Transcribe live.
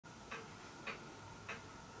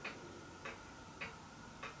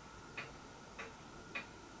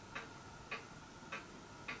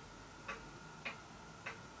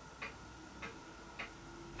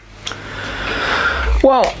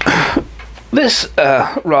Well, this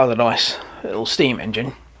rather nice little steam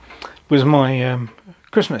engine was my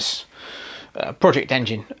Christmas project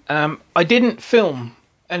engine. I didn't film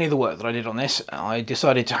any of the work that I did on this. I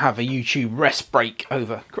decided to have a YouTube rest break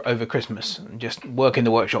over Christmas and just work in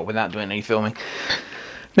the workshop without doing any filming.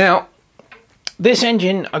 Now, this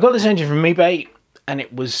engine, I got this engine from eBay, and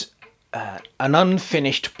it was an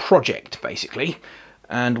unfinished project basically.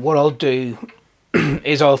 And what I'll do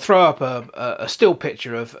is I'll throw up a still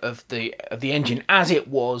picture of the engine as it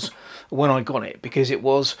was when I got it, because it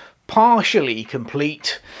was partially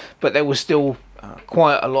complete, but there was still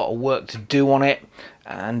quite a lot of work to do on it,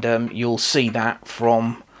 and you'll see that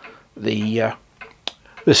from the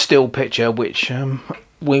still picture, which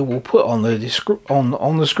we will put on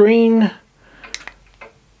the screen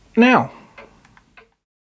now.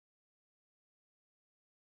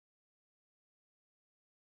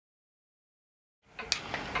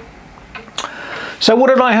 So what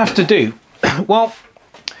did I have to do? Well,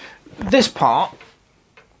 this part,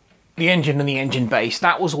 the engine and the engine base,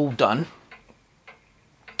 that was all done.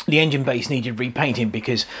 The engine base needed repainting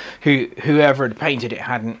because whoever had painted it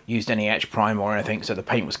hadn't used any etch prime or anything, so the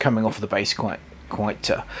paint was coming off of the base quite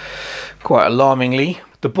alarmingly.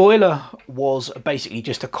 The boiler was basically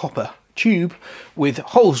just a copper tube with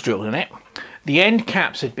holes drilled in it. The end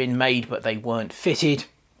caps had been made, but they weren't fitted.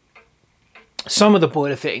 Some of the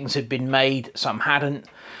boiler fittings had been made, some hadn't,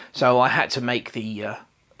 so I had to make the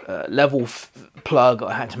level plug,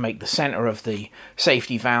 I had to make the centre of the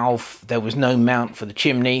safety valve. There was no mount for the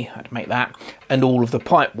chimney, I had to make that, and all of the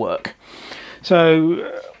pipe work.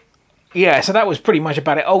 So yeah, so that was pretty much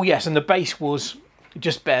about it. Oh yes, and the base was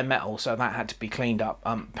just bare metal, so that had to be cleaned up,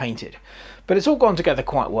 painted. But it's all gone together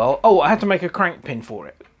quite well. Oh, I had to make a crank pin for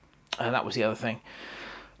it, that was the other thing.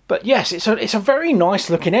 But yes, it's a very nice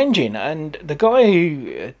looking engine, and the guy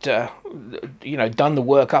who had done the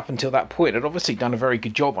work up until that point had obviously done a very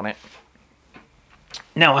good job on it.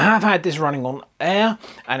 Now, I have had this running on air,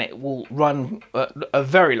 and it will run at a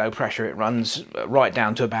very low pressure. It runs right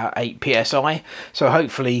down to about 8 psi, so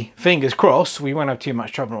hopefully, fingers crossed, we won't have too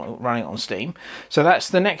much trouble running it on steam. So that's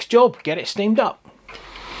the next job, get it steamed up.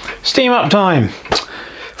 Steam up time.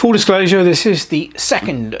 Full disclosure, this is the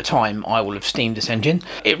second time I will have steamed this engine.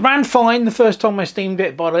 It ran fine the first time I steamed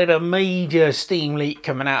it, but I had a major steam leak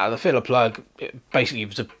coming out of the filler plug. Basically, it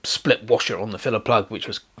was a split washer on the filler plug, which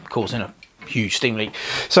was causing a huge steam leak.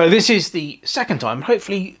 So this is the second time,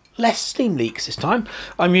 hopefully less steam leaks this time.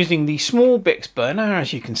 I'm using the small Bix burner,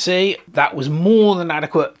 as you can see. That was more than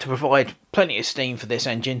adequate to provide plenty of steam for this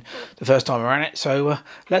engine the first time I ran it. So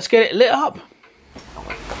let's get it lit up.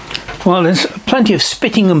 Well, there's plenty of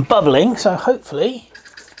spitting and bubbling, so hopefully,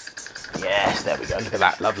 yes, there we go, look at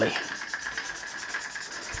that, lovely.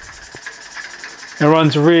 It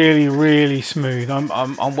runs really, really smooth.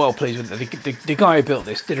 I'm well pleased with it. The guy who built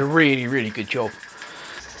this did a really, really good job.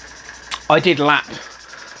 I did lap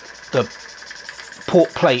the port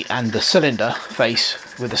plate and the cylinder face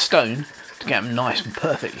with a stone to get them nice and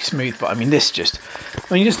perfectly smooth, but I mean, just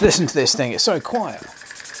listen to this thing, it's so quiet.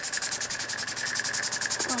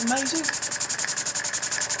 Amazing.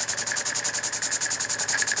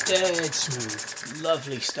 Dead smooth.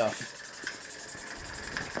 Lovely stuff.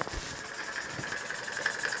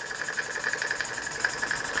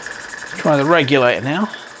 Let's try the regulator now.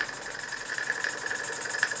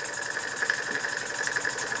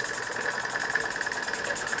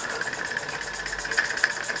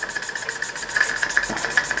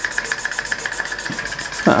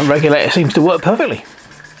 That regulator seems to work perfectly.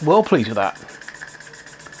 Well pleased with that.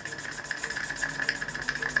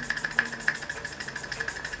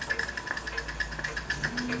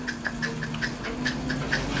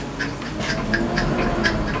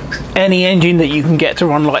 Any engine that you can get to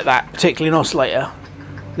run like that, particularly an oscillator,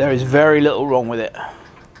 there is very little wrong with it.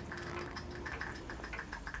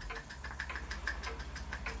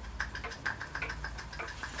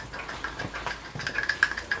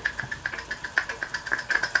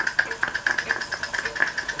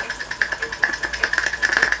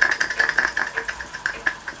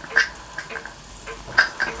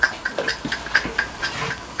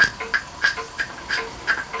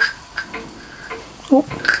 Oh.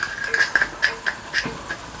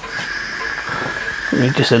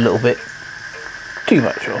 Just a little bit too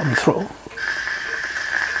much on the throttle.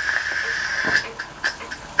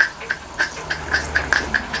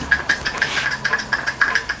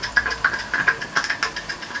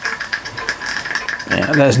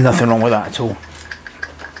 Yeah, there's nothing wrong with that at all.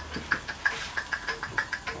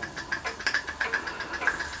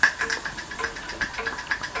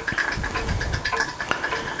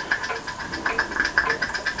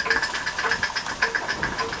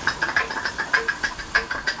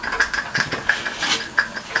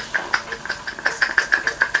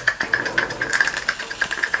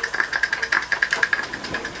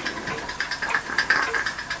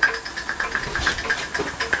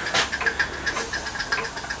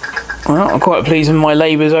 Well, I'm quite pleased with my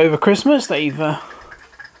labours over Christmas. They've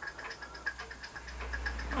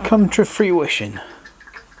come to fruition.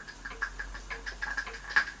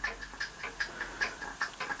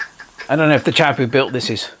 I don't know if the chap who built this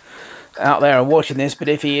is out there and watching this, but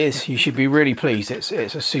if he is, you should be really pleased. It's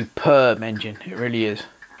a superb engine. It really is.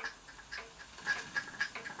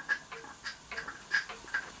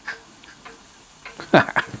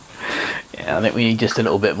 Yeah, I think we need just a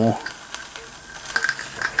little bit more.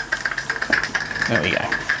 There we go.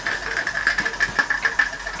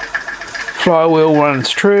 Flywheel runs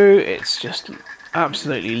true. It's just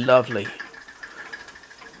absolutely lovely.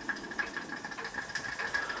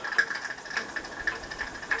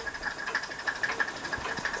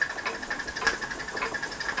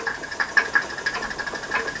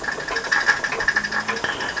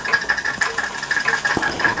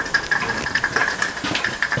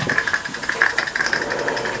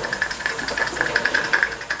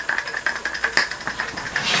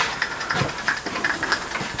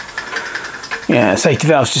 Yeah, safety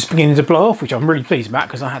valve's just beginning to blow off, which I'm really pleased about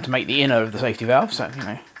because I had to make the inner of the safety valve, so, you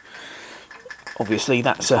know, obviously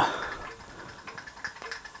that's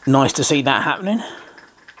nice to see that happening.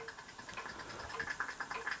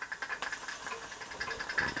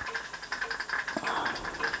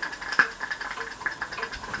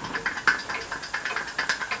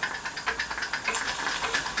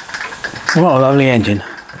 What a lovely engine.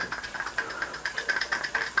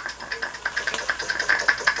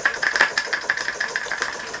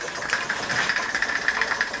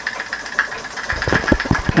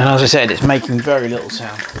 And as I said, it's making very little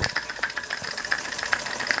sound.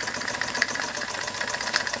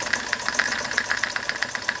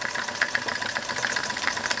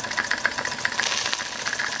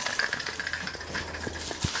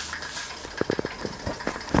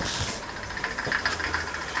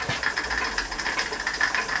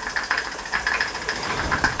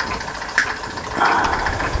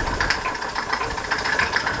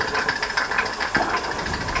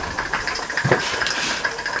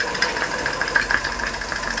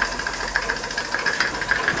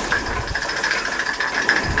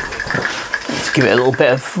 Give it a little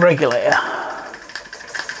bit of regulator.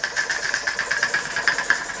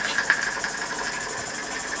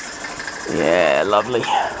 Yeah, lovely.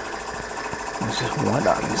 Let's just wind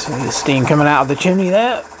up. You can see the steam coming out of the chimney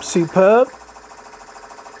there. Superb.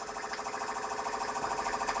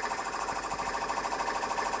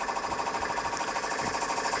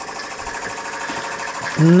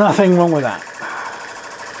 Nothing wrong with that.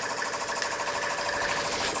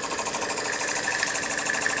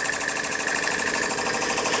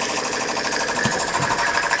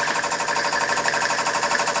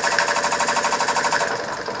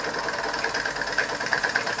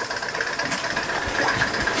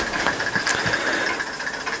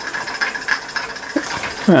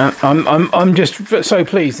 I'm just so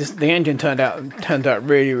pleased. The engine turned out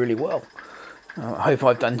really well. I hope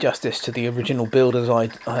I've done justice to the original builder's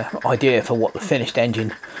idea for what the finished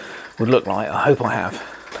engine would look like. I hope I have.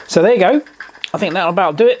 So there you go. I think that'll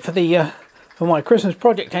about do it for the for my Christmas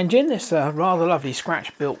project engine. This rather lovely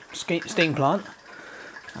scratch built steam plant.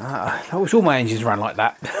 I wish all my engines ran like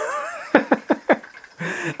that.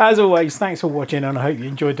 As always, thanks for watching and I hope you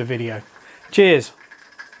enjoyed the video. Cheers.